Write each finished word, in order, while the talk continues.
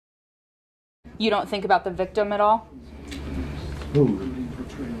You don't think about the victim at all? Who?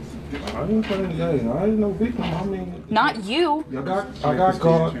 I ain't playing the game. I ain't no victim. I mean, not you. I got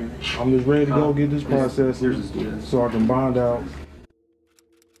caught. I'm just ready to go get this process so I can bond out.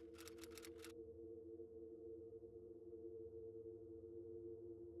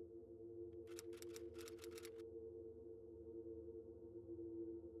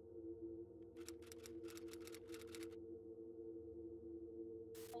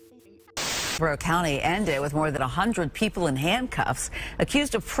 County ended with more than 100 people in handcuffs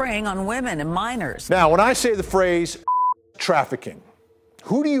accused of preying on women and minors. Now, when I say the phrase trafficking,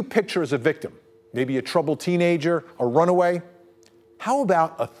 who do you picture as a victim? Maybe a troubled teenager, a runaway? How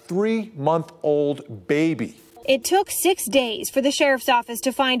about a 3-month-old baby? It took 6 days for the sheriff's office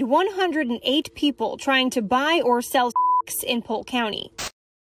to find 108 people trying to buy or sell sex in Polk County.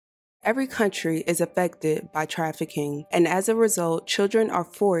 Every country is affected by trafficking, and as a result, children are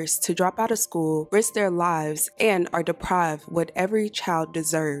forced to drop out of school, risk their lives, and are deprived what every child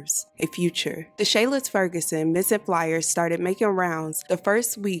deserves, a future. The Shayla's Ferguson missing flyers started making rounds the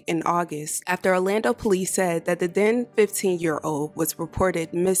first week in August after Orlando police said that the then 15-year-old was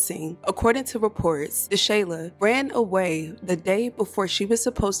reported missing. According to reports, the Shayla ran away the day before she was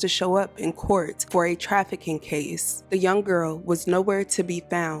supposed to show up in court for a trafficking case. The young girl was nowhere to be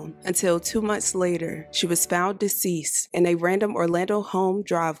found until 2 months later, she was found deceased in a random Orlando home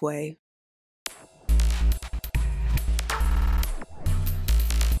driveway.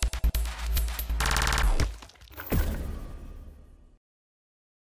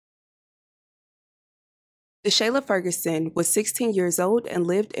 The Shayla Ferguson was 16 years old and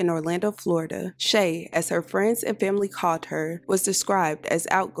lived in Orlando, Florida. Shay, as her friends and family called her, was described as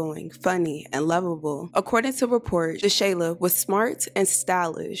outgoing, funny, and lovable. According to reports, the Shayla was smart and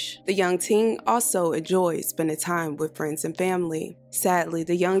stylish. The young teen also enjoyed spending time with friends and family. Sadly,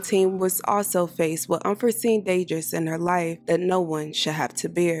 the young teen was also faced with unforeseen dangers in her life that no one should have to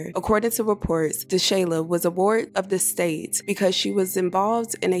bear. According to reports, the Shayla was a ward of the state because she was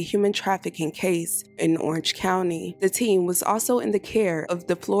involved in a human trafficking case in Orange County. The teen was also in the care of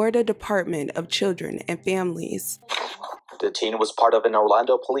the Florida Department of Children and Families. The teen was part of an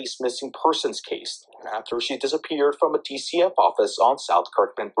Orlando police missing persons case after she disappeared from a DCF office on South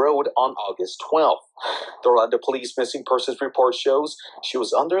Kirkland Road on August 12th. The Orlando Police Missing Persons report shows she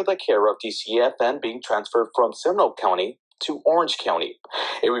was under the care of DCF and being transferred from Seminole County to Orange County.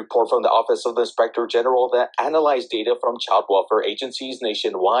 A report from the Office of the Inspector General that analyzed data from child welfare agencies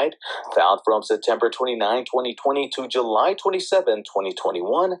nationwide found from September 29, 2020 to July 27,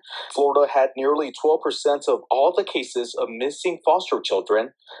 2021, Florida had nearly 12% of all the cases of missing foster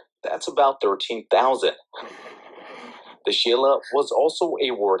children. That's about 13,000. The Shayla was also a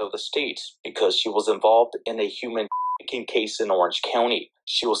ward of the state because she was involved in a human trafficking case in Orange County.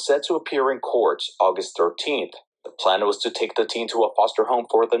 She was set to appear in court August 13th. The plan was to take the teen to a foster home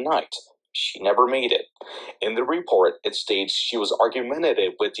for the night. She never made it. In the report, it states she was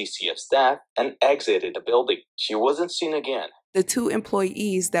argumentative with DCF staff and exited the building. She wasn't seen again. The 2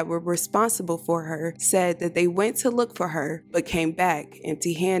 employees that were responsible for her said that they went to look for her but came back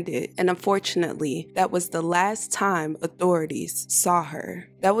empty-handed, and unfortunately, that was the last time authorities saw her.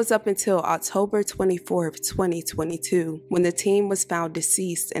 That was up until October 24th, 2022, when the teen was found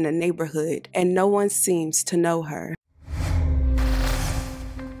deceased in a neighborhood and no one seems to know her.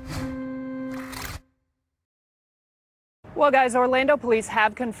 Well, guys, Orlando police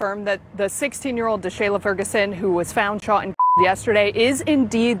have confirmed that the 16-year-old Shayla Ferguson, who was found shot and yesterday, is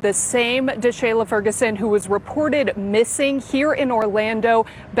indeed the same Shayla Ferguson who was reported missing here in Orlando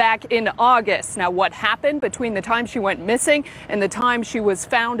back in August. Now, what happened between the time she went missing and the time she was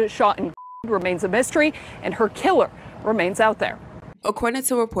found shot and remains a mystery, and her killer remains out there. According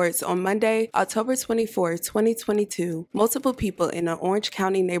to reports, on Monday, October 24, 2022, multiple people in an Orange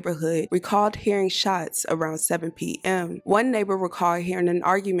County neighborhood recalled hearing shots around 7 p.m. One neighbor recalled hearing an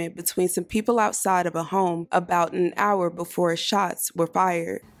argument between some people outside of a home about an hour before shots were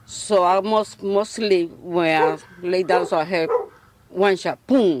fired. So I mostly when I lay down, so I heard one shot,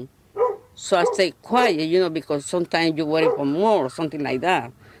 boom. So I stay quiet, because sometimes you worry for more or something like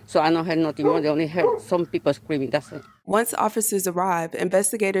that. So I don't hear nothing more. They only heard some people screaming. That's it. Once officers arrived,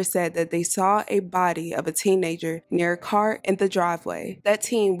 investigators said that they saw a body of a teenager near a car in the driveway. That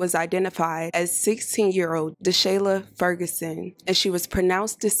teen was identified as 16-year-old Shayla Ferguson, and she was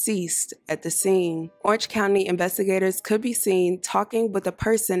pronounced deceased at the scene. Orange County investigators could be seen talking with a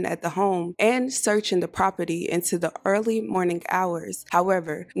person at the home and searching the property into the early morning hours.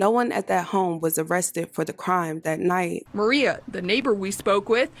 However, no one at that home was arrested for the crime that night. Maria, the neighbor we spoke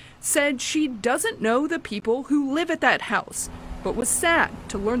with, said she doesn't know the people who live at that house, but was sad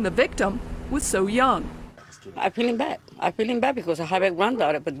to learn the victim was so young. I'm feeling bad. I'm feeling bad because I have a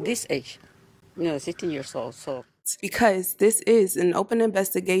granddaughter, but this age, 16 years old, so. Because this is an open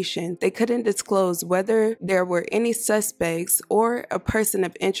investigation, they couldn't disclose whether there were any suspects or a person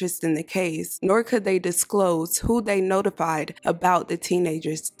of interest in the case, nor could they disclose who they notified about the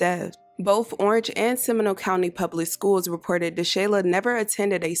teenager's death. Both Orange and Seminole County Public Schools reported that Shayla never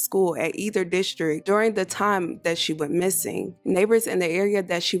attended a school at either district during the time that she went missing. Neighbors in the area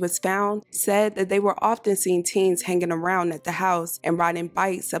that she was found said that they were often seeing teens hanging around at the house and riding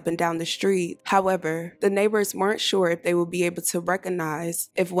bikes up and down the street. However, the neighbors weren't sure if they would be able to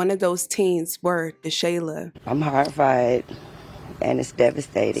recognize if one of those teens were Shayla. I'm horrified and it's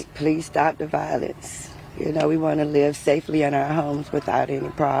devastating. Please stop the violence. We want to live safely in our homes without any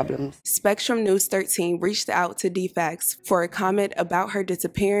problems. Spectrum News 13 reached out to DFACS for a comment about her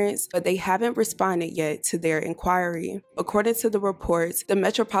disappearance, but they haven't responded yet to their inquiry. According to the reports, the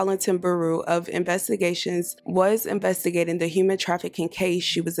Metropolitan Bureau of Investigations was investigating the human trafficking case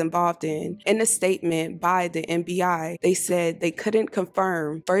she was involved in. In a statement by the MBI, they said they couldn't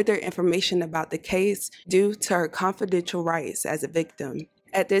confirm further information about the case due to her confidential rights as a victim.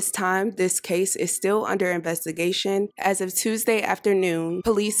 At this time, this case is still under investigation. As of Tuesday afternoon,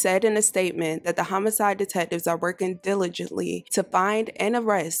 police said in a statement that the homicide detectives are working diligently to find and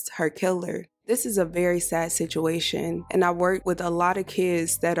arrest her killer. This is a very sad situation, and I work with a lot of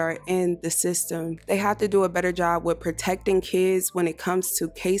kids that are in the system. They have to do a better job with protecting kids when it comes to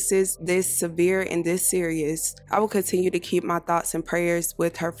cases this severe and this serious. I will continue to keep my thoughts and prayers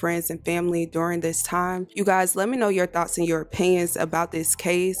with her friends and family during this time. You guys, let me know your thoughts and your opinions about this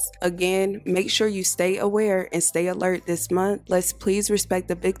case. Again, make sure you stay aware and stay alert this month. Let's please respect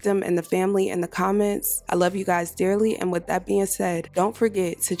the victim and the family in the comments. I love you guys dearly, and with that being said, don't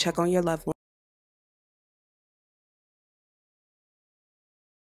forget to check on your loved ones.